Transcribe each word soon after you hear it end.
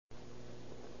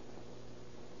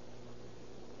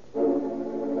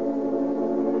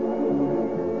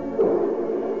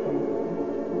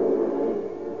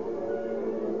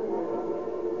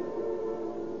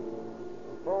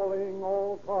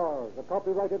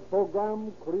copyrighted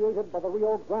program created by the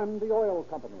Rio Grande Oil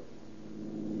Company.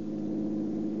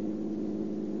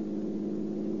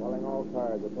 Calling all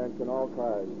cars. Attention all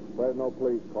cars. Fresno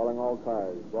Police calling all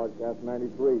cars. Broadcast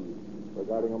 93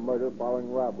 regarding a murder following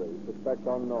robbery. Suspect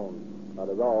unknown. That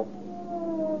is all.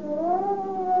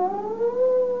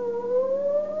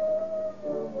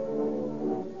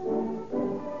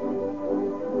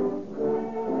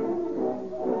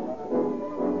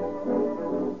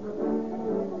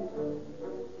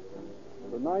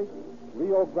 Tonight,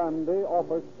 Rio Grande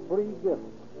offers free gifts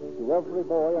to every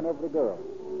boy and every girl.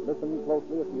 Listen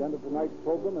closely at the end of tonight's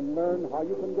program and learn how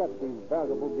you can get these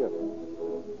valuable gifts.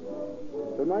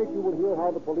 Tonight you will hear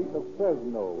how the police of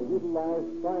Fresno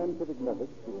utilized scientific methods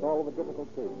to solve a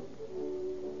difficult case.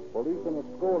 Police in a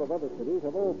score of other cities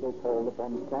have also called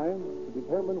upon science to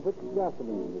determine which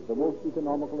gasoline is the most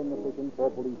economical and efficient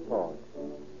for police cars.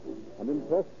 And in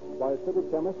tests by city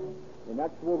chemists, in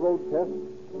actual road tests,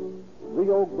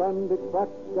 Rio Grande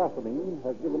cracked gasoline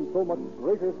has given so much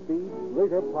greater speed,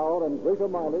 greater power, and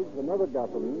greater mileage than other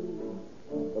gasoline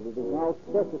that it is now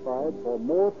specified for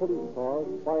more police cars,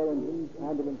 fire engines,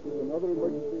 ambulances, and other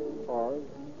emergency cars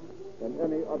than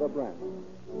any other brand.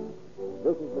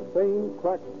 This is the same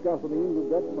cracked gasoline you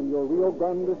get from your Rio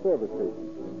Grande service station.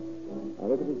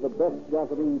 And if it is the best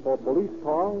gasoline for police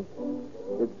cars,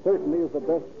 it certainly is the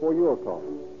best for your car.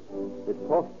 It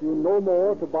costs you no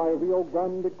more to buy Rio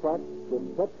Grande cracked with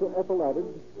tetraethyl added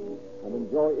and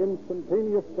enjoy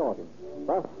instantaneous starting,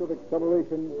 faster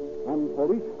acceleration, and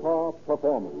police car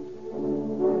performance.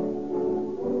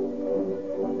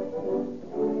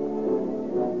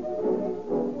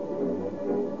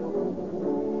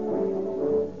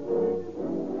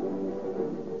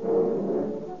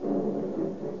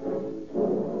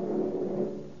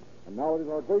 And now it is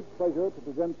our great pleasure to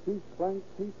present Chief Frank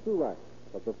T. Truax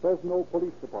of the Fresno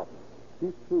Police Department.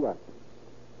 Chief Truax.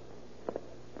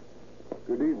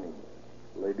 Good evening,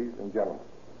 ladies and gentlemen.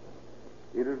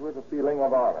 It is with a feeling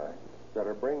of honor that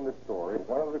I bring this story,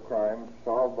 one of the crimes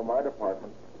solved by my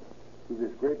department, to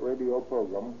this great radio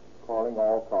program, Calling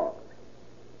All Cars.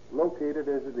 Located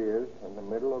as it is in the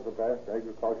middle of the vast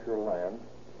agricultural land,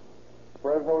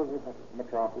 Fresno is a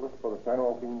metropolis for the San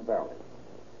Joaquin Valley.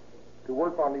 To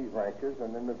work on these ranches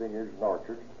and in the vineyards and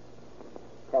orchards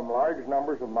come large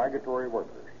numbers of migratory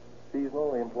workers,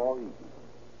 seasonal employees.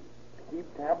 To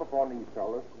keep tab upon these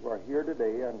fellows who are here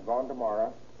today and gone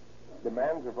tomorrow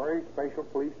demands a very special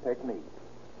police technique.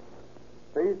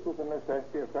 Faced with the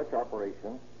necessity of such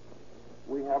operation,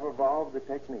 we have evolved the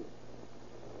technique.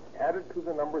 Added to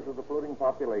the numbers of the floating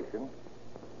population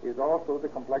is also the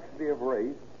complexity of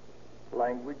race,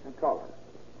 language, and color.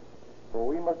 For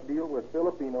we must deal with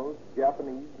Filipinos,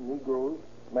 Japanese, Negroes,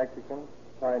 Mexicans,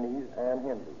 Chinese, and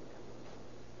Hindus.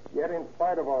 Yet in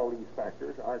spite of all these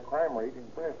factors, our crime rate in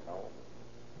Fresno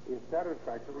is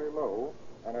satisfactorily low,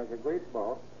 and as a great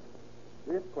bulk,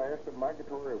 this class of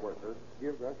migratory workers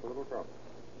gives us little trouble.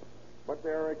 But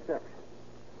there are exceptions.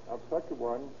 Of such a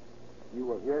one, you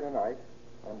will hear tonight,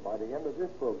 and by the end of this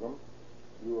program,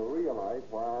 you will realize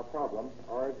why our problems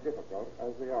are as difficult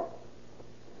as they are.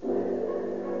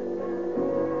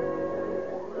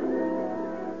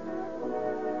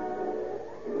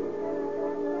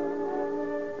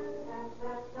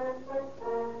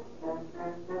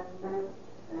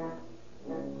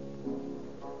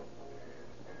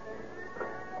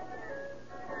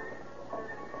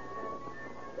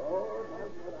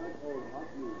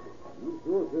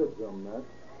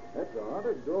 That's the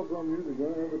hottest doggone music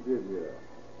I ever did hear.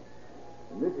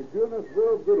 And this is sure enough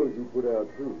swell fiddles you put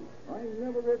out, too. I ain't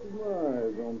never rested my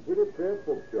eyes on pretty fair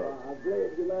folk shop. I'm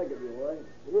glad you like it, boy.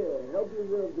 Here, help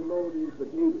yourself to load these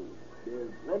potatoes.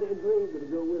 There's plenty of gravy to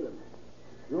go with them.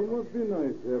 Sure must be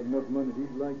nice to have enough money to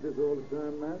eat like this all the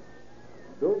time, Matt.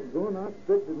 Doggone, I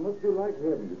expect it must be like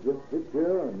heaven to just sit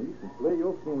there and eat and play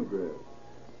your phonograph.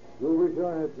 Sure wish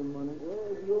I had some money. Well,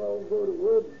 if you all go to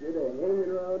work instead of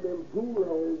hanging around them pool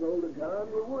holes all the time,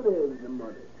 you would have some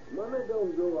money. Money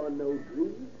don't grow on no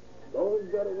trees. Always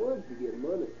got to work to get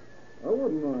money. I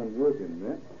wouldn't mind working,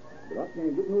 Matt, but I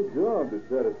can't get no job that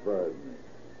satisfies me.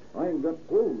 I ain't got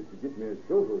clothes to get me a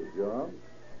chauffeur's job.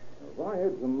 Now, if I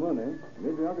had some money,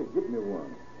 maybe I could get me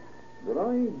one. But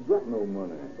I ain't got no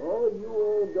money. Oh, you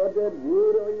all got that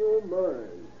word on your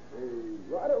mind.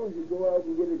 Why don't you go out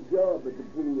and get a job at the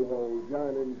pool hall,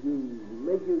 John and Jews, and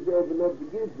make yourself enough to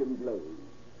get some clothes?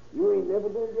 You ain't never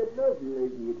gonna get nothing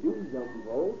unless you do something,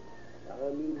 folks.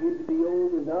 Time you get to be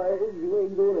old as I is, you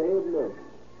ain't gonna have nothing.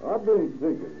 I've been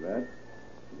thinking, Matt.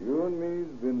 You and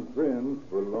me's been friends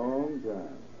for a long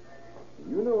time.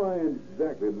 You know I ain't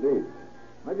exactly lazy.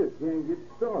 I just can't get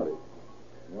started.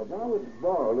 Now, if I was to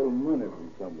borrow a little money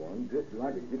from someone just so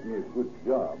I could get me a good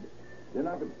job, then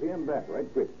I could pay him back right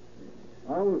quick.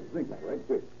 I was thinking,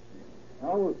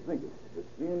 that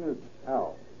seeing as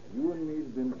how you and me's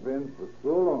been friends for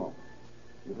so long,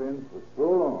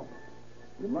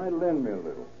 you might lend me a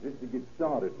little just to get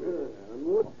started with. And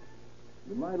what?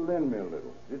 You might lend me a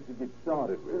little just to get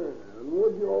started with. And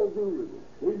what'd you all do with it?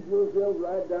 Take yourself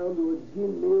right down to a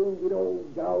gin mill and get all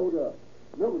gowed up.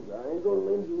 No, sir, I ain't gonna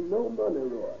lend you no money,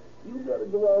 Roy. You gotta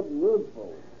go out and work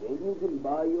for it. Then you can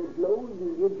buy your clothes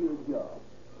and get you a job.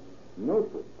 No,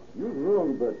 sir. You're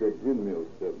wrong about that gin mill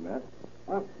stuff, Matt.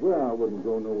 I swear I wouldn't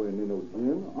go nowhere near no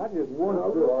gin. I just wanted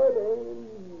Now, to... Roy, they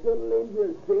ain't gonna lend you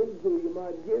a cent, so you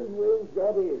might just well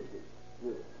stop answering.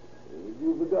 If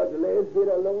you forgot the last bit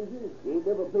I loaned you, you ain't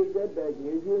never paid that back,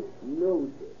 has you?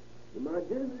 No, sir. You might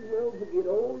just as well forget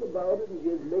all about it and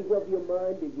just make up your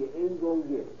mind that you ain't gonna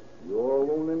get it. You all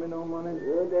won't lend me no money?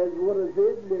 Well, that's what I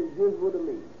said, and that's just what I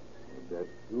mean. That's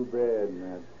too bad,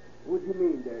 Matt. What you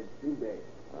mean that's too bad?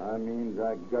 I means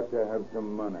I got to have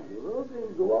some money. Well,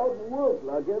 then go out and work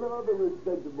like any other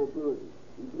respectable person.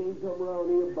 You can't come around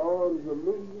here borrowing from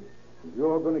me.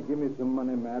 You're going to give me some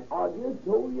money, Matt. I just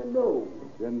told you no.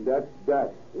 Then that's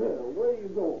that. Yeah, where you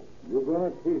going? You're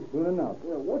going to see soon enough.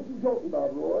 Yeah, what you talking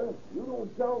about, Roy? You don't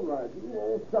sound right. You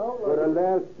won't sound For like... the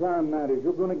last time, Matt, if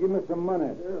you're going to give me some money.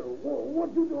 Yeah,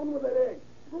 what you doing with that egg?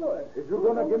 Roy. If you're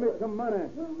going to give me some money.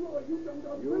 Roy, you done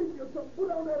got crazy or something. Put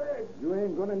down that egg. You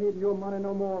ain't going to need your money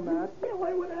no more, Matt. Get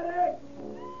away with that egg.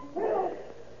 Help!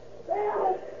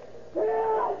 Help!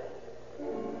 Help!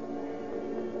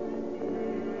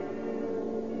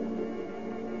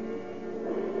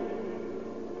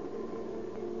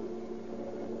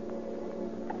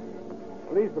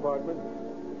 Police department.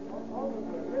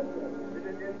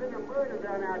 There's been a murder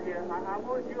done out here. I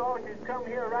want you all to come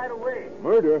here right away.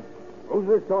 Murder? Who's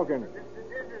this talking? This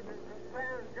is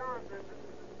Clarence Johnson.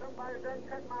 Somebody done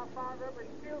cut my father up and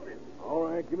killed him. All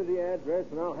right, give me the address,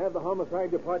 and I'll have the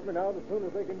homicide department out as soon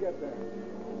as they can get there.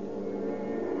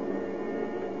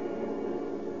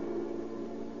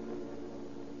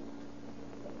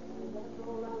 That's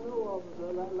all I know,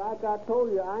 officer. Like I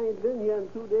told you, I ain't been here in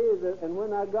 2 days, and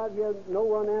when I got here, no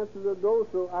one answered the door,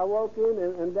 so I walked in,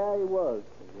 and there he was.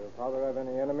 Does your father have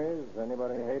any enemies?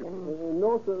 Anybody hate him?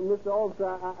 No, sir, Mr.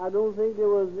 Officer, I don't think there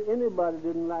was anybody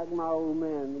didn't like my old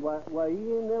man. Why, he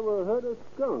ain't never hurt a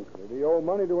skunk. Did he owe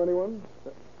money to anyone?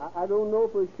 I don't know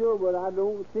for sure, but I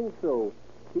don't think so.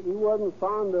 He wasn't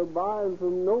fond of borrowing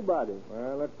from nobody.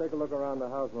 Well, let's take a look around the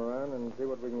house, Moran, and see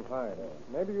what we can find.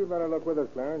 Maybe you'd better look with us,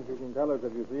 Clarence. You can tell us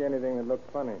if you see anything that looks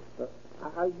funny.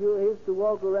 I sure hate to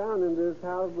walk around in this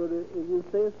house, but if you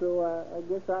say so, I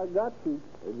guess I got to.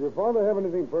 Did your father have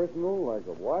anything personal, like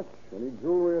a watch, any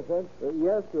jewelry or such?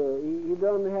 Yes, sir. He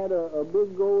done had a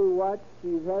big gold watch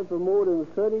he's had for more than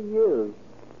 30 years.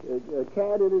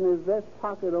 Carried it in his vest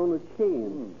pocket on a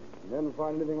chain. You didn't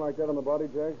find anything like that on the body,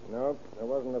 Jack? Nope, there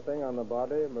wasn't a thing on the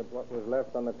body but what was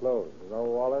left on the clothes. No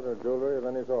wallet or jewelry of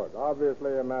any sort.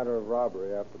 Obviously a matter of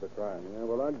robbery after the crime. Yeah,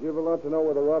 well, I'd give a lot to know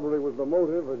whether robbery was the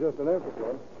motive or just an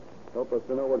afterthought. Help us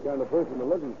to know what kind of person we're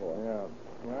looking for. Yeah.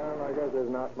 Well, I guess there's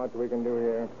not much we can do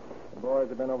here. The boys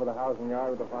have been over the house and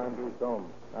yard with a fine-tooth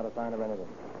comb. Not a sign of anything.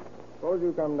 Suppose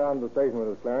you come down to the station with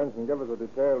us, Clarence, and give us a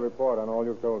detailed report on all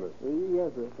you've told us.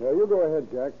 Yes, sir. Yeah, you go ahead,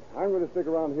 Jack. I'm going to stick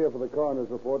around here for the coroner's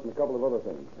report and a couple of other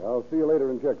things. I'll see you later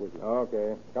and check with you.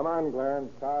 Okay. Come on, Clarence.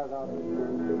 Car's out.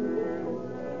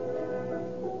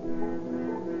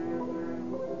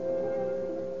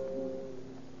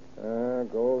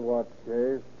 Gold watch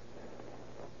case.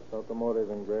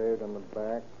 Locomotive engraved on the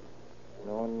back.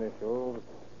 No initials.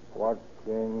 Watch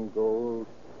chain gold.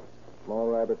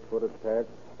 Small rabbit foot attached.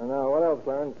 And now, what else,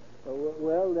 Clarence?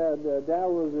 Well, that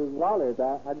was his wallet.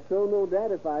 I'd sure know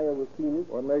that if I ever seen it.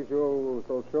 What makes you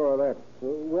so sure of that?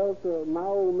 Well, sir, my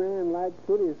old man liked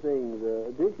pretty things.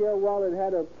 This here wallet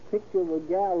had a picture of a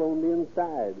gal on the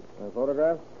inside. A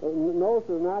photograph? No,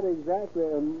 sir, not exactly.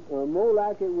 More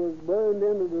like it was burned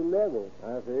into the leather.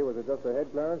 I see. Was it just a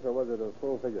head, Clarence, or was it a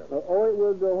full figure? It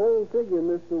was the whole figure,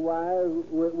 Mr. Wise,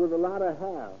 with a lot of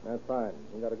hair. That's fine.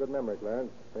 You got a good memory, Clarence.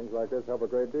 Things like this help a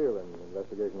great deal in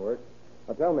investigation work.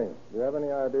 Now, tell me, do you have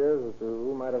any ideas as to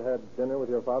who might have had dinner with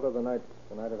your father the night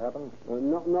it happened?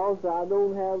 No, sir, I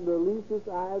don't have the leastest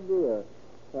idea.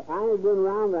 I ain't been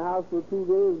around the house for 2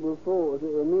 days before.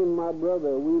 Me and my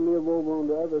brother, we live over on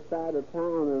the other side of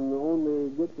town and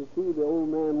only get to see the old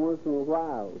man once in a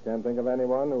while. You can't think of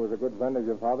anyone who was a good friend of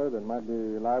your father that might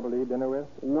be liable to eat dinner with?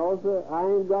 No, sir, I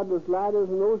ain't got the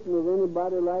slightest notion of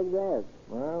anybody like that.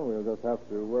 Well, we'll just have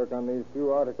to work on these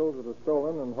few articles that are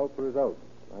stolen and hope for results.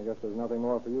 I guess there's nothing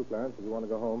more for you, Clarence, if you want to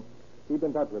go home. Keep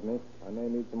in touch with me. I may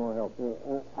need some more help.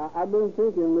 I've been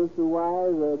thinking, Mr.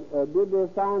 Wise, did they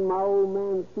find my old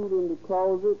man's suit in the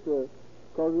closet?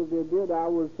 Because if they did,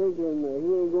 I was thinking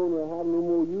he ain't going to have no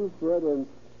more use for it, and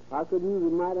I could use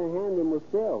it mighty handy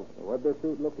myself. What'd the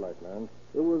suit look like, Lance?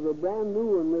 It was a brand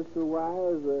new one, Mr.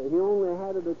 Wise. He only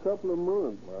had it a couple of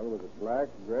months. Well, was it black,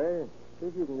 gray? See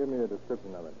if you can give me a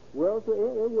description of it. Well, sir,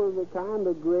 it was a kind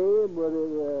of gray, but it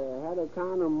had a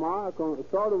kind of mark on it,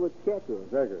 sort of a checker.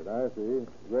 Checkered, I see.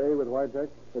 Gray with white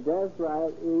checks? That's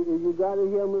right. You got it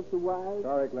here, Mr. Wise?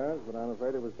 Sorry, Clarence, but I'm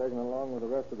afraid it was taken along with the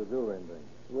rest of the jewelry and things.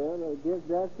 Well, I guess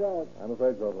that's that. I'm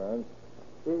afraid so, Clarence.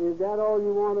 Is that all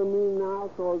you want of me now?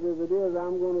 Because if it is,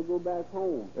 I'm going to go back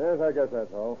home. Yes, I guess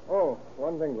that's all. Oh,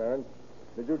 one thing, Clarence.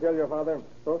 Did you kill your father?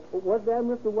 What's that,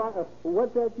 Mr. White?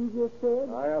 What's that you just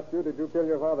said? I asked you, did you kill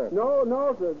your father? No,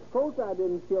 sir. Of course I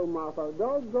didn't kill my father.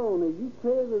 Doggone, are you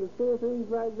crazy to say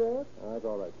things like that? That's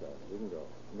all right, Clarence. You can go.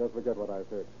 Just forget what I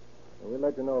said. And we'll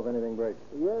let you know if anything breaks.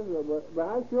 Yes, sir, but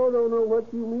I sure don't know what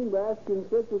you mean by asking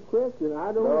such a question.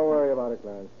 I don't... Don't worry about it,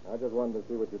 Clarence. I just wanted to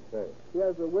see what you'd say.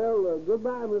 Yes, sir. Well,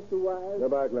 goodbye, Mr. Wise.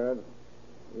 Goodbye, Clarence.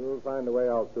 You'll find a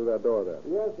way out through that door there.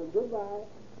 Yes, sir. Goodbye.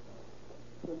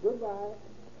 Sir, goodbye.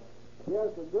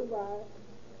 Yes, sir. Goodbye.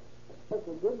 Yes,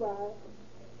 sir. Goodbye.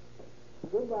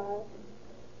 Goodbye.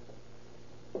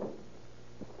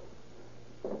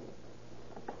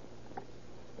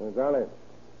 Charlie,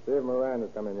 see if Moran has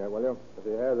come in yet, will you? If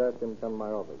he has, ask him to come to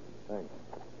my office. Thanks.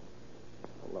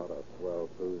 A lot of swell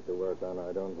crews to work on,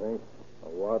 I don't think. A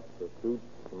watch, a suit,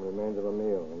 some remains of a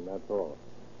meal, and that's all.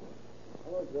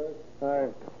 Hello, Judge.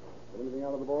 Hi. Anything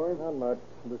out of the boy? Not much.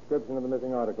 Description of the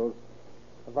missing articles.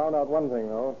 I found out one thing,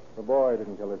 though. The boy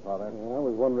didn't kill his father. Yeah, I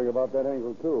was wondering about that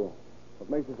angle, too. What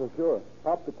makes you so sure?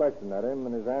 Popped the question at him,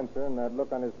 and his answer and that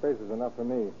look on his face is enough for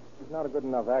me. He's not a good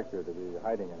enough actor to be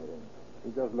hiding anything.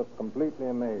 He just looked completely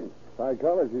amazed.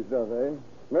 Psychology stuff, eh?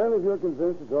 Well, if you're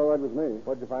convinced, it's all right with me.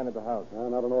 What'd you find at the house?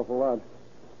 Not an awful lot.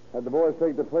 Had the boys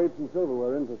take the plates and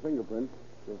silverware in for fingerprints.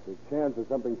 Just a chance of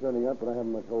something turning up, but I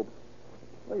haven't much hope.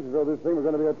 Looks as though this thing was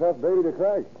going to be a tough baby to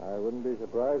crack. I wouldn't be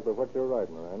surprised, but what you're right,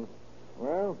 Moran.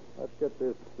 Well, let's get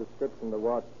this description, the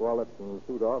watch, wallet, and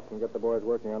suit off, and get the boys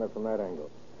working on it from that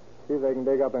angle. See if they can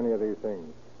dig up any of these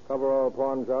things. Cover all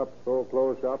pawn shops, old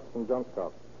clothes shops, and junk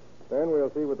shops. Then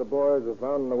we'll see what the boys have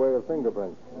found in the way of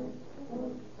fingerprints.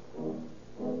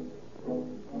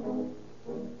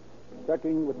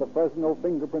 Checking with the personal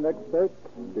fingerprint expert,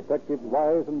 Detectives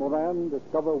Wise and Moran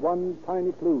discover one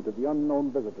tiny clue to the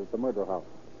unknown visitor at the murder house.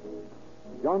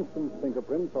 Johnson's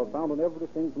fingerprints are found on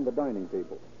everything from the dining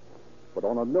table. But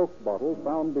on a milk bottle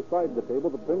found beside the table,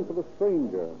 the prints of a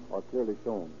stranger are clearly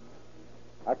shown.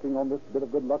 Acting on this bit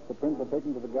of good luck, the prints are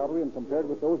taken to the gallery and compared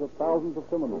with those of thousands of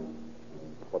criminals.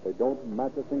 But they don't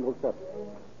match a single step.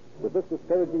 With this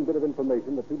discouraging bit of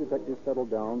information, the two detectives settle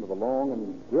down to the long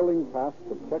and thrilling task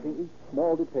of checking each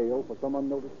small detail for some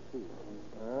unnoticed clue.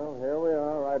 Well, here we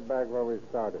are, right back where we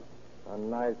started. A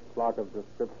nice flock of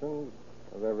descriptions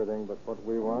of everything but what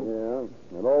we want. Yeah,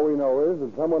 and all we know is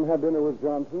that someone had dinner with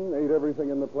Johnson, ate everything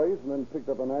in the place, and then picked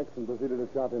up an axe and proceeded to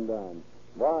chop him down.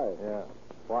 Why? Yeah,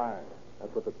 why?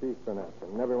 That's what the chief's been after,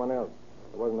 and everyone else.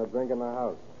 There wasn't a drink in the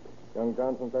house. Young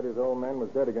Johnson said his old man was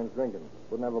dead against drinking.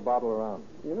 Wouldn't have a bottle around.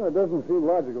 You know, it doesn't seem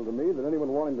logical to me that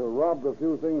anyone wanting to rob the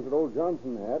few things that old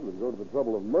Johnson had would go to the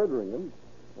trouble of murdering him.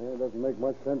 It doesn't make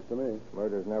much sense to me.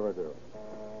 Murders never do.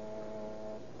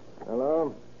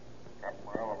 Hello? Captain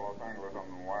Morell of Los Angeles on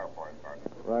the wire for you,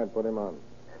 Sergeant. Right, put him on.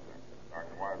 Yes, sir.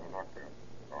 Sergeant Wise will talk to you.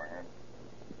 Go ahead.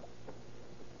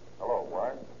 Hello,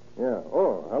 Wise. Yeah.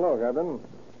 Oh, hello, Captain.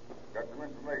 Got some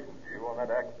information for you on that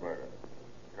axe murder.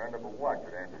 Turned up a watch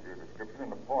that answers your description in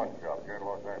the pawn shop here in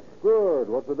Los Angeles. Good.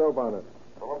 What's the dope on it?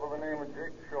 A fellow by the name of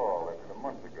Jake Shaw left it a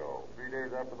month ago, 3 days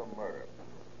after the murder.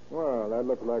 Well, that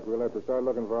looks like we'll have to start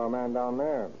looking for our man down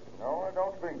there. No, I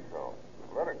don't think so.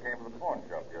 A letter came to the pawn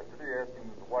shop yesterday asking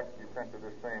that the watch be sent to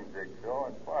this same Jake Shaw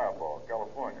in Fireball,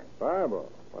 California. Fireball?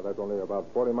 Well, that's only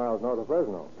about 40 miles north of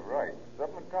Fresno. Right. It's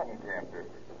up in the Cotton Camp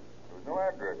district. There was no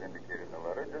address indicated in the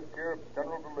letter, just care of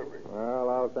general delivery. Well,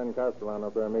 I'll send Castellan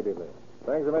up there immediately.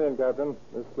 Thanks a million, Captain.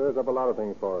 This clears up a lot of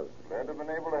things for us. Glad to have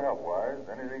been able to help, Wise.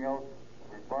 Anything else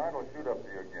we find, we'll shoot up to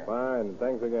you again. Fine.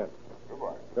 Thanks again.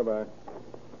 Goodbye. Goodbye.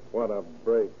 What a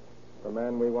break. The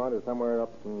man we want is somewhere up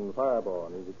in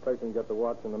Fireball, and he's expecting to get the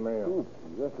watch in the mail.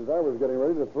 Just as I was getting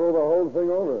ready to throw the whole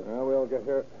thing over. Well, we'll get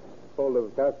hold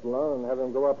of Castellan and have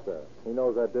him go up there. He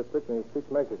knows that district, and he speaks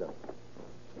Mexican.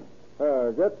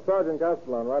 Get Sergeant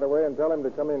Castellan right away and tell him to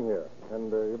come in here.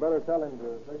 And you better tell him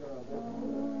to figure out this.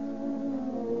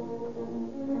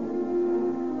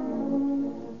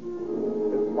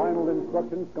 His final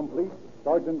instructions complete,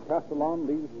 Sergeant Castellon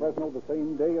leaves Fresno the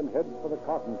same day and heads for the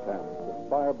cotton camps at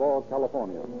Fireball,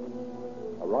 California.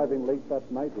 Arriving late that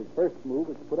night, his first move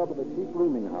is to put up at the cheap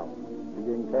rooming house,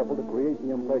 being careful to create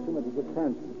the impression that he's a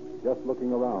transient, just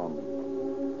looking around.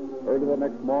 Early the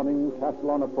next morning,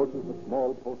 Castellon approaches the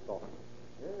small post office.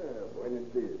 Buenos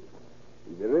dias.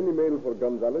 Is there any mail for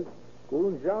Gonzalez?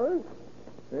 Gonzalez?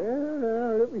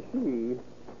 Well, let me see.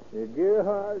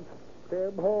 Gerhardt,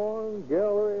 Crabhorn,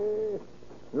 Gallery.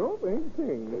 Nope,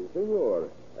 anything. Senor,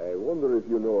 I wonder if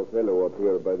you know a fellow up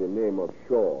here by the name of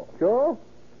Shaw. Shaw?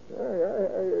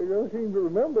 I don't seem to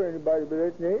remember anybody by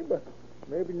that name, but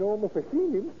maybe know him if I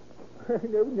seen him. I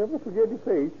never forget his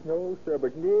face. No, sir,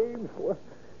 but names, well,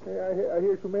 I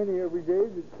hear so many every day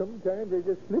that sometimes they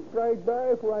just slip right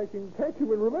by before I can catch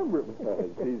him and remember him.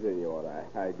 Si, senor.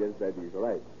 I guess that is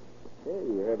right. Hey,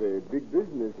 you have a big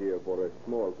business here for a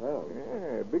small town.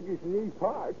 Yeah, biggest in these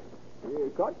parts.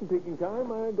 Cotton picking time,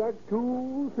 I got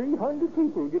 200-300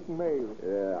 people getting mail.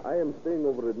 I am staying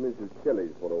over at Mrs.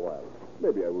 Kelly's for a while.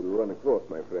 Maybe I will run across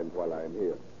my friend while I am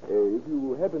here. If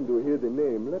you happen to hear the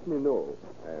name, let me know.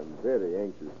 I am very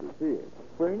anxious to see him.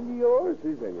 Friend of yours?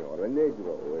 Si, senor. A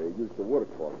negro used to work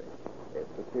for me. But,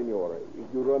 senor, if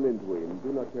you run into him,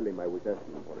 do not tell him I was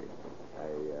asking for him. I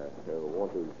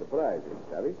want to surprise him,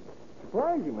 savvy?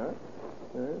 Surprise him, huh?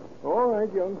 All right,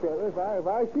 young fella. If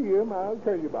I see him, I'll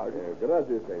tell you about it.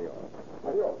 Gracias, senor.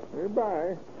 Adios.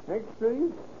 Goodbye. Next,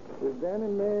 please. Is there any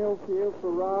mail here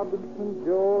for Robinson,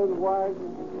 George, White,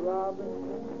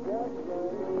 Robinson? Yes,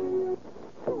 sir.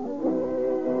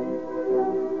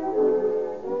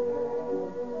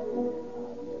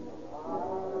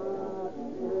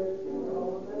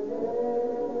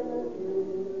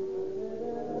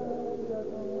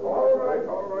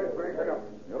 All right, break it up.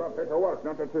 You're up there to work,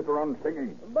 not to sit around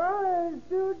singing. But it's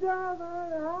too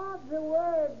doggone hot to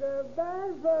work.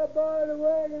 Bad for a boy to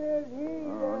work in this heat.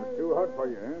 Oh, it's too hot for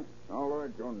you, eh? All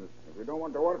right, Jones. If you don't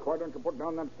want to work, why don't you put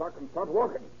down that sock and start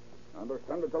working? I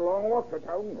understand it's a long walk to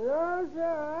town. No, sir.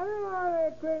 I don't want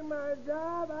to quit my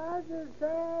job. I just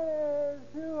said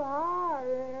it's too hot.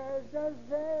 It's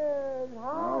just it's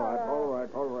hot.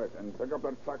 All right. And pick up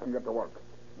that sock and get to work.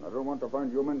 I don't want to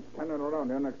find you men standing around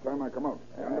here next time I come out.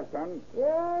 You understand?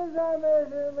 Yes,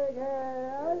 Mr.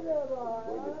 McHenry.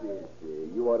 Buenos dias.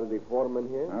 You are the foreman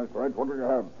here? That's right. What do you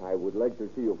have? I would like to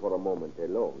see you for a moment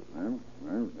alone.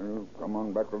 Well, come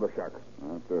on back to the shack.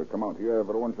 I have to come out here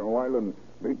every once in a while and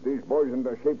beat these boys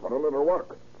into shape for a little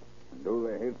work. Do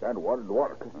they hate that word,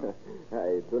 work?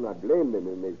 I do not blame them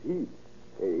in this heat.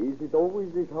 Is it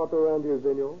always this hot around here,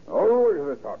 senor? Always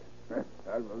this hot.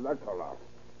 That's a lot.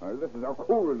 This is a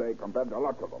cool day compared to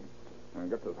lots of them. And it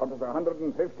gets as hot as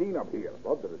 115 up here.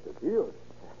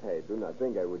 I do not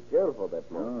think I would care for that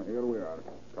much. Here we are.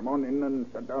 Come on in and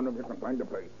sit down if you can find a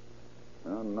place.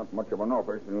 Not much of an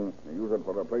office. You use it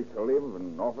for a place to live,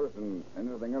 an office, and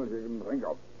anything else you can think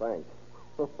of. Thanks.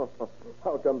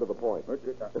 I'll come to the point.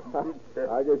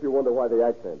 I guess you wonder why the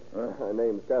accent. My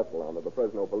name's Castellon of the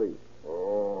Fresno Police.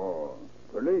 Oh,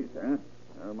 police, eh?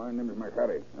 My name is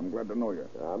McHenry. I'm glad to know you.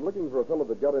 I'm looking for a fellow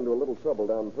that got into a little trouble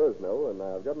down in Fresno, and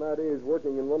I've got an idea he's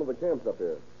working in one of the camps up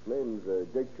here. His name's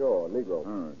Jake Shaw, a Negro.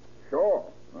 Shaw?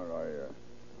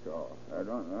 Shaw.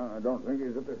 I don't think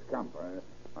he's at this camp.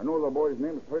 I know the boy's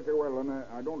names pretty well, and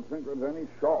I don't think there's any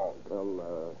Shaw.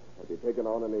 Well, have you taken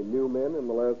on any new men in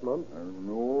the last month?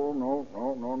 No,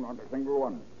 not a single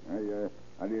one.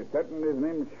 Are you certain his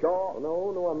name's Shaw?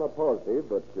 No, I'm not positive,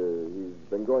 but he's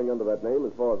been going under that name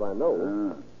as far as I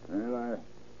know.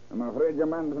 I'm afraid your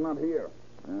man's not here.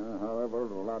 However,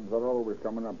 the lads are always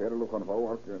coming up here looking for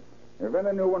work. If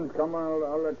any new ones come,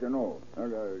 I'll let you know.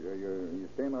 You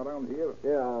staying around here?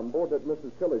 Yeah, I'm board at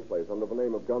Mrs. Kelly's place under the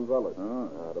name of Gonzalez.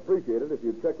 I'd appreciate it if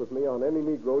you'd check with me on any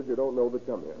Negroes you don't know that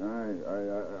come here.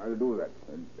 I'll do that.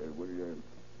 Will you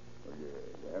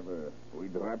have a wee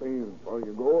drappy before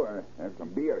you go? Have some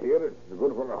beer here. It's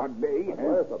good for a hot day.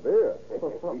 Yes, a beer.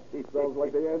 Sounds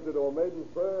like the answer to a maiden's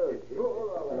prayer.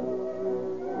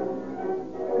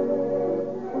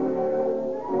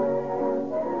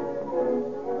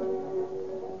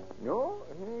 No,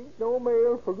 ain't no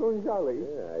mail for Gonzalez.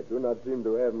 Yeah, I do not seem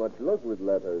to have much luck with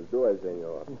letters, do I,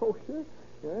 senor? No, sir.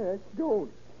 That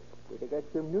don't. But I got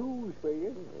some news for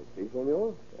you. Si,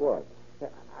 senor? What?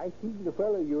 I seen the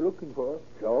fellow you're looking for.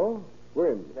 So?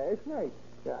 When? Last night.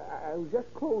 I was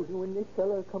just closing when this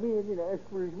fellow come in and asked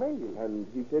for his mail. And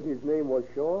he said his name was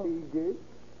Shaw? He did.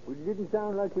 But it didn't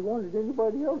sound like he wanted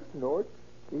anybody else to know it.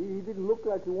 He didn't look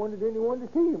like he wanted anyone to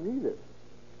see him either.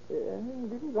 I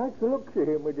didn't like the looks of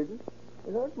him, I didn't.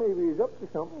 I thought maybe he was up to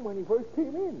something when he first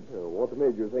came in. What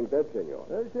made you think that, senor?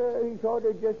 He sort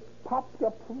of just popped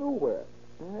up from nowhere.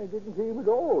 I didn't see him at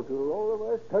all till all of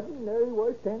us sudden there he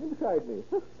was standing beside me.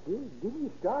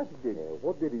 Didn't start, did he?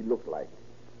 What did he look like?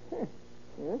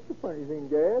 That's a funny thing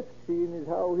to ask, seeing as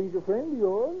how he's a friend of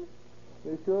yours.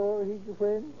 You sure he's a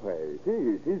friend? Well,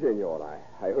 si, senor.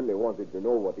 I only wanted to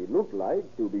know what he looked like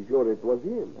to be sure it was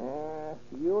him.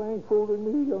 You ain't fooling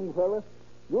me, young fella.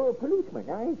 You're a policeman,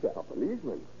 ain't you? A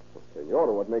policeman?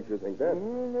 Senor, what makes you think that?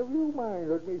 Never you mind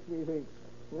what makes me think.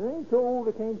 You ain't so old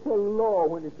I can't tell the law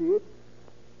when you see it.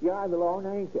 You're the law,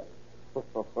 ain't you?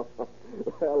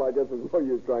 Well, I guess there's no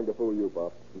use trying to fool you,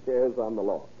 Pop. Yes, I'm the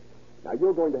law. Now,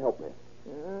 you're going to help me.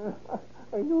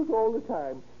 I knew it all the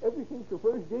time. Ever since the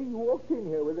first day you walked in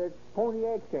here with that phony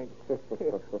accent.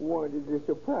 Wanted to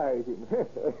surprise him.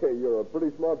 You're a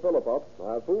pretty smart fellow, Pop.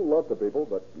 I've fooled lots of people,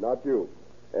 but not you.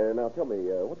 Now, tell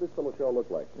me, what does fellow Shaw look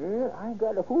like? I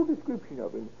got a full description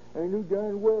of him. I knew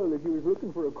darn well that he was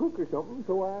looking for a cook or something,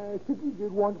 so I figured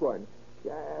you'd want one.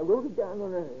 I wrote it down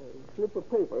on a slip of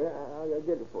paper. I'll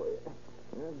get it for you.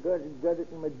 I've got it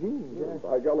in my jeans.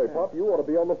 By golly, Pop, you ought to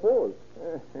be on the force.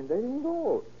 And that ain't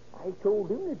all. I told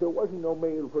him that there wasn't no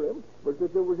mail for him, but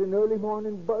that there was an early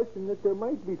morning bus and that there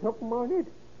might be something on it.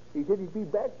 He said he'd be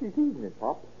back this evening.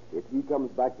 Pop, if he comes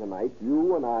back tonight,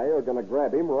 you and I are going to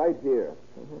grab him right here.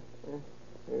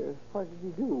 What did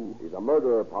he do? He's a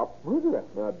murderer, Pop. Murderer?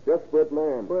 A desperate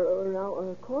man. Well, now,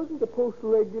 according to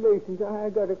postal regulations, I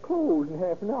got to close in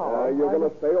half an hour. You're going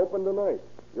to stay open tonight.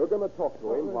 You're going to talk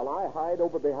to him while I hide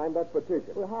over behind that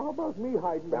partition. Well, how about me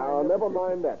hiding behind Now, that never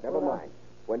partition? mind that. Never mind.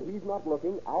 When he's not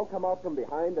looking, I'll come out from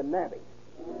behind and nab him.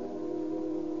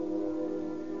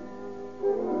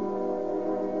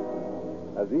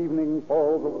 As evening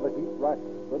falls over the heat-racked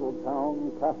little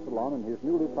town, Castellon and his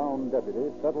newly found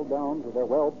deputy settle down to their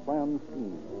well-planned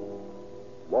scheme.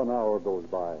 1 hour goes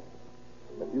by.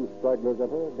 A few stragglers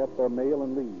enter, get their mail,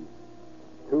 and leave.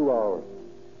 2 hours.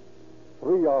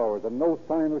 3 hours, and no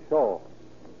sign of Shaw.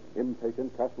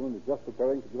 Impatient, Castellon is just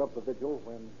preparing to give up the vigil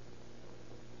when...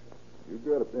 You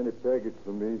got a penny package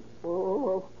for me?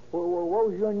 What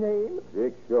was your name?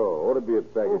 Jake Shaw. Ought to be a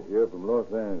package here from Los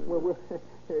Angeles. Well,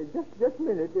 just a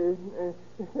minute.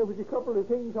 There was a couple of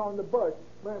things on the bus.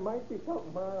 Might be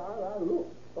something. I'll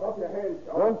look. Put up your hands,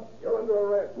 Shaw. Huh? You're under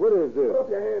arrest. What is this? Put up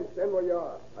your hands. Stand where you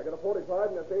are. I got a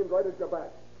 45 and it's aimed right at your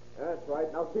back. That's right.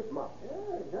 Now keep them up.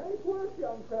 Nice work,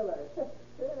 young fella.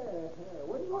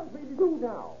 What do you want me to do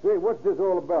now? Say, what's this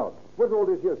all about? What's all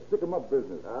this here stick-em-up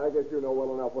business? I guess you know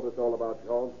well enough what it's all about,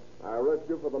 Shaw. I arrest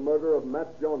you for the murder of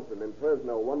Matt Johnson in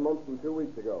Fresno 1 month and 2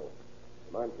 weeks ago.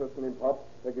 Mind trusting him, Pop?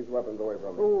 Take his weapons away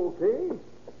from him. Okay.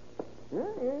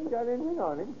 He ain't got anything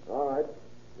on him. All right.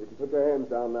 You can put your hands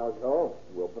down now, Shaw.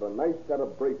 We'll put a nice set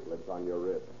of bracelets on your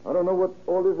wrist. I don't know what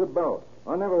all this is about.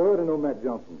 I never heard of no Matt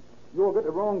Johnson. You'll get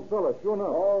the wrong fella, sure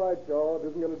enough. All right, Shaw. It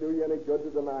isn't going to do you any good to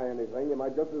deny anything. You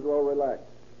might just as well relax.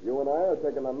 You and I are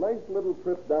taking a nice little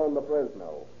trip down to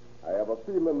Fresno. I have a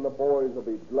feeling the boys will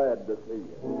be glad to see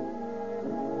you.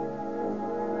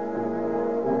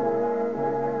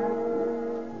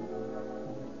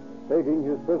 Taking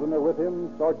his prisoner with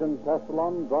him, Sergeant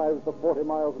Castellon drives the 40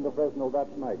 miles into Fresno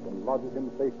that night and lodges him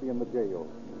safely in the jail.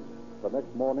 The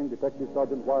next morning, Detective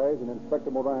Sergeant Wise and Inspector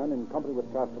Moran, in company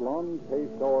with Castellon, pay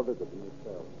Shaw a visit in his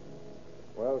cell.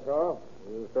 Well, Shaw,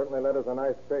 you certainly led us a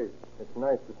nice chase. It's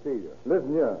nice to see you.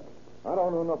 Listen here. I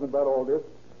don't know nothing about all this,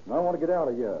 and I want to get out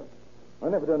of here. I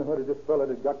never done heard of this fella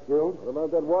that got killed. What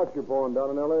about that watch you pawned down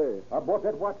in L.A.? I bought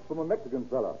that watch from a Mexican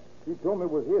fella. He told me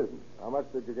it was his. How much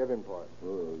did you give him for it?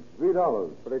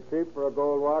 $3. Pretty cheap for a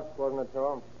gold watch, wasn't it,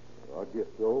 Shaw? I guess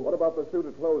so. What about the suit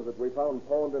of clothes that we found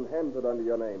pawned and handed under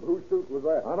your name? Whose suit was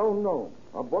that? I don't know.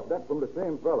 I bought that from the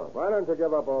same fella. Why don't you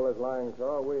give up all this lying,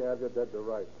 Shaw? We have you dead to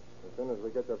rights. As soon as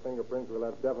we get your fingerprints, we'll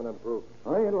have definite proof.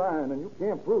 I ain't lying, and you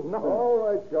can't prove nothing. All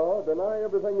right, Shaw. Deny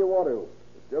everything you want to.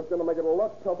 It's just going to make it a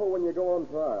lot tougher when you go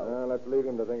on trial. Let's leave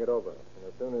him to think it over. And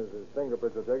as soon as his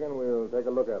fingerprints are taken, we'll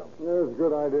take a look at him. That's a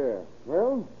good idea.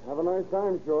 Well, have a nice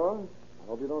time, Shaw.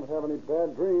 I hope you don't have any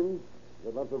bad dreams.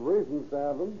 There's lots of reasons to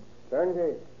have them.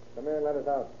 Turnkey, come here and let us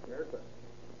out. Yes, sir.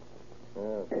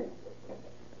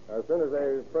 Yeah. As soon as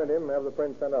they print him, have the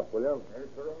print sent up, will you? Yes,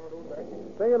 sir, I'll do that.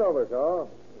 Think it over, Shaw.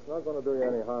 It's not going to do you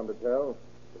any harm to tell.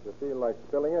 If you feel like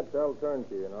spilling it, tell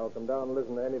Turnkey, and I'll come down and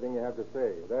listen to anything you have to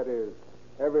say. That is,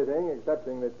 everything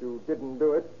excepting that you didn't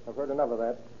do it. I've heard enough of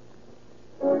that.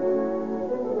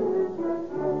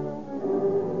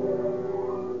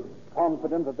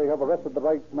 Confident that they have arrested the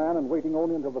right man and waiting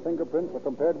only until the fingerprints are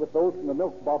compared with those from the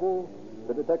milk bottle,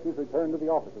 the detectives return to the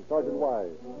office of Sergeant Wise.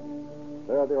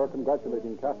 There they are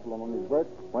congratulating Castellon on his work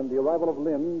when the arrival of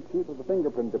Lynn, chief of the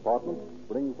fingerprint department,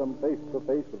 brings them face to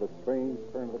face with a strange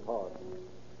turn of the card.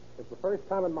 It's the first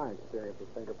time in my experience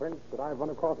with fingerprints that I've run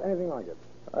across anything like it.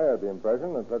 I had the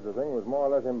impression that such a thing was more or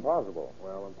less impossible.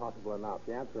 Well, impossible enough.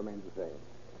 The answer remains the same.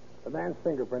 The man's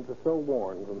fingerprints are so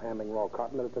worn from handling raw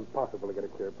cotton that it's impossible to get a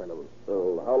clear print of them.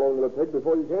 Well, how long will it take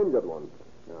before you can get one?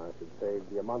 I should say it'd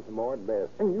be a month or more at best.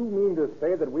 And you mean to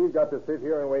say that we've got to sit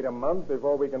here and wait a month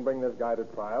before we can bring this guy to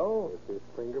trial? If his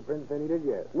fingerprints are needed,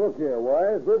 yes. Look here,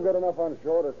 Wise. We've got enough on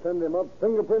shore to send him up,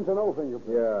 fingerprints or no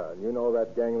fingerprints. Yeah, and you know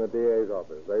that gang in the DA's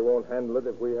office. They won't handle it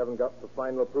if we haven't got the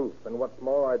final proof. And what's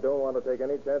more, I don't want to take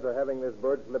any chance of having this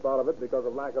bird slip out of it because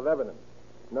of lack of evidence.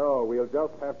 No, we'll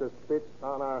just have to sit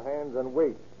on our hands and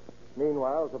wait.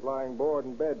 Meanwhile, supplying board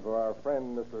and bed for our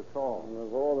friend, Mr. Saul. And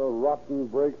of all the rotten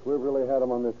breaks, we've really had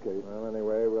him on this case. Well,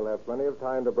 anyway, we'll have plenty of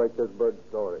time to break this bird's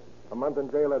story. A month in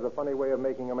jail has a funny way of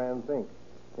making a man think.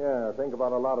 Yeah, think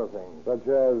about a lot of things. Such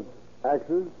as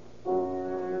axes?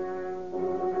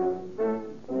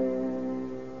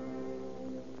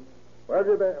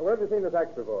 Where'd you seen this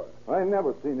axe before? I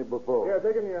never seen it before. Here,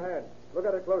 take it in your hand. Look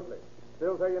at it closely.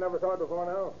 Still say you never saw it before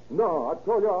now? No, I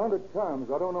told you 100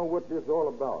 times I don't know what this is all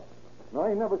about. Now,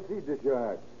 I ain't never seen this here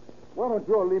act. Why don't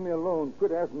you all leave me alone?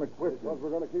 Quit asking me questions. Because we're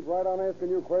going to keep right on asking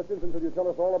you questions until you tell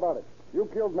us all about it. You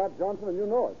killed Matt Johnson, and you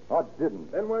know it. I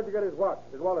didn't. Then where'd you get his watch,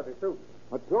 his wallet, his suit?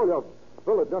 I told you a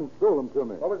fella done stole them to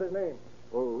me. What was his name?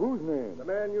 Well, whose name? The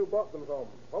man you bought them from.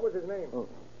 What was his name? Oh,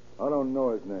 I don't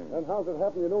know his name. And how's it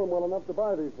happen you knew him well enough to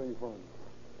buy these things from him?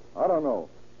 I don't know.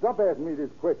 Stop asking me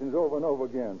these questions over and over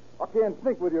again. I can't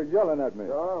think with you yelling at me.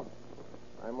 So,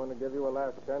 I'm going to give you a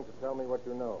last chance to tell me what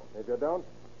you know. If you don't,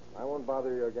 I won't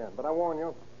bother you again. But I warn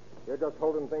you, you're just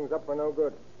holding things up for no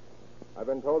good. I've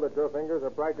been told that your fingers are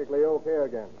practically okay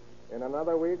again. In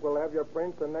another week, we'll have your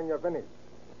prints, and then you're finished.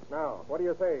 Now, what do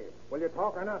you say? Will you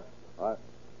talk or not?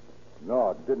 No,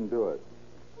 I didn't do it.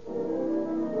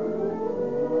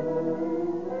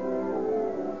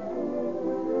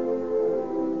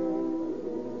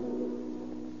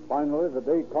 Finally, the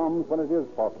day comes when it is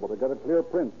possible to get a clear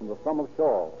print from the thumb of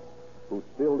Shaw, who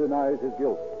still denies his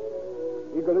guilt.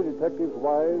 Eagerly, Detectives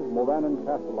Wise, Moran, and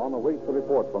Castellon await the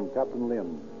report from Captain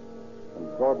Lynn. And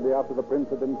shortly after the prints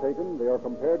have been taken, they are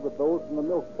compared with those from the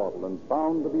milk bottle and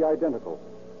found to be identical.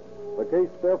 The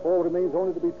case, therefore, remains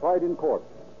only to be tried in court.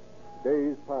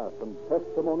 Days pass, and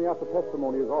testimony after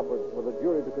testimony is offered for the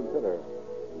jury to consider.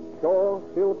 Shaw,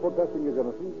 still protesting his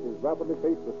innocence, is rapidly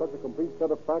faced with such a complete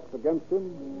set of facts against him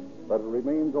that it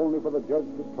remains only for the judge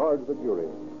to charge the jury.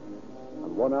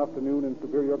 And one afternoon in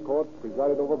Superior Court,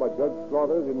 presided over by Judge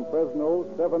Slothers in Fresno,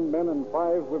 7 men and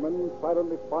 5 women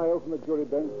silently filed from the jury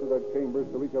bench to their chambers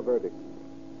to reach a verdict.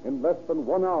 In less than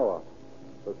 1 hour,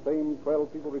 the same 12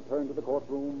 people returned to the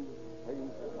courtroom.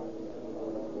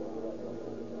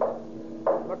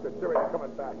 Look, the jury's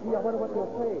coming back. Yeah, I wonder what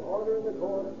they'll say. Order in the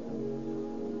court.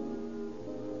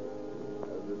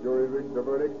 Has the jury reached a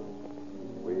verdict?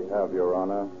 We have, Your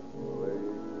Honor.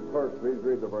 The clerk, please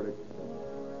read the verdict.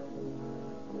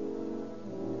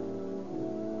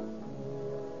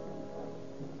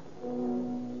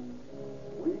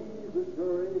 We, the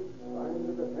jury, find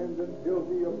the defendant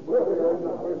guilty of murder in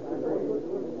the first degree.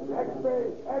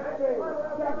 X-ray! X-ray!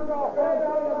 Check it off!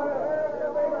 X-ray!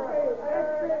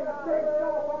 Check it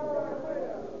off!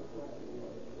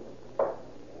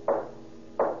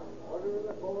 Order in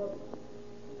the court.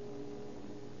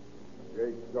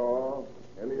 Jake Shaw,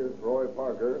 alias Roy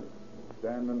Parker,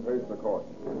 stand and face the court.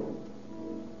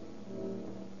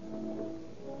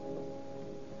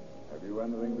 Have you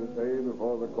anything to say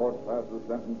before the court passes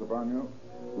sentence upon you?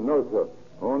 No, sir.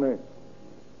 Only.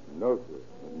 No, sir.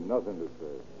 Nothing to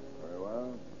say. Very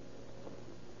well.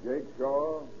 Jake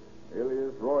Shaw,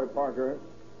 alias Roy Parker,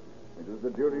 it is the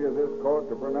duty of this court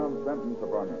to pronounce sentence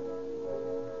upon you.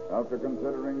 After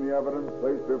considering the evidence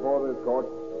placed before this court,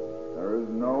 there is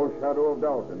no shadow of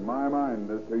doubt in my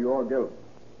mind as to your guilt.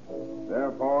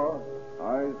 Therefore,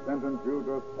 I sentence you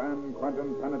to San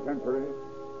Quentin Penitentiary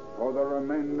for the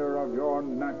remainder of your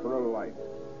natural life.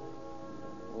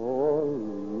 Oh,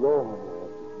 Lord.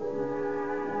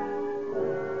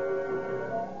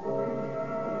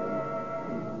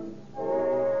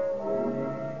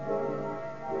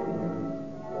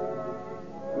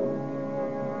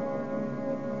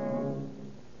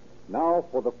 Now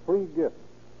for the free gift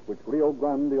which Rio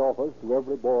Grande offers to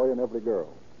every boy and every girl.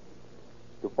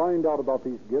 To find out about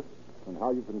these gifts and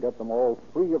how you can get them all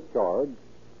free of charge,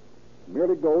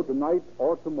 merely go tonight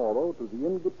or tomorrow to the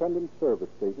independent service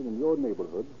station in your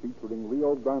neighborhood featuring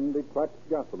Rio Grande cracked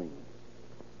gasoline.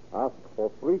 Ask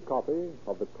for free copy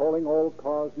of the Calling All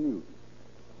Cars News.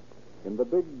 In the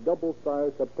big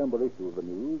double-sized September issue of the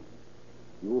News,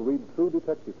 you will read true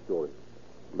detective stories,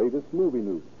 latest movie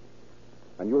news,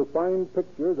 and you'll find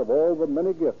pictures of all the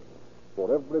many gifts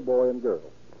for every boy and girl.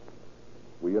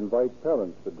 We invite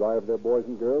parents to drive their boys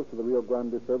and girls to the Rio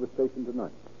Grande service station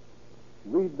tonight.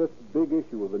 Read this big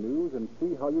issue of the news and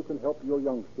see how you can help your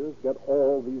youngsters get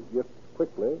all these gifts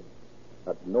quickly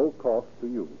at no cost to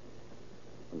you.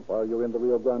 And while you're in the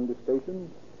Rio Grande station,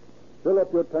 fill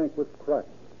up your tank with crack,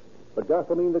 the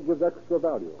gasoline that gives extra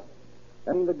value.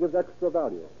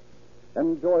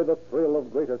 Enjoy the thrill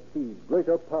of greater speed,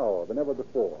 greater power than ever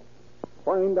before.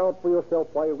 Find out for yourself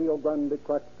why Rio Grande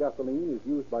cracked gasoline is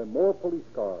used by more police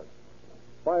cars,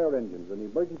 fire engines, and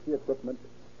emergency equipment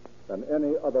than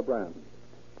any other brand.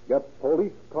 Get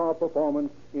police car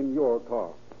performance in your car.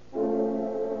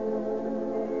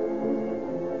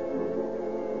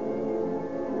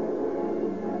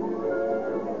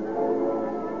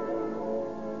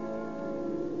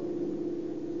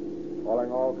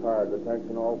 Calling all cars,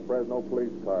 attention all Fresno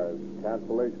police cars.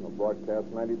 Cancellation of broadcast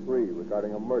 93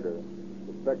 regarding a murder.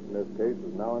 Suspect in this case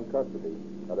is now in custody.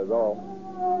 That is all.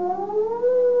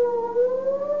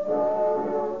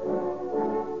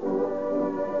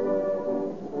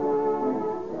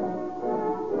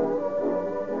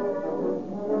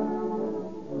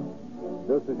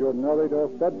 This is your narrator,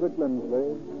 Frederick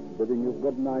Lindsley, bidding you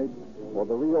good night for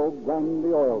the Rio Grande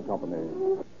Oil Company.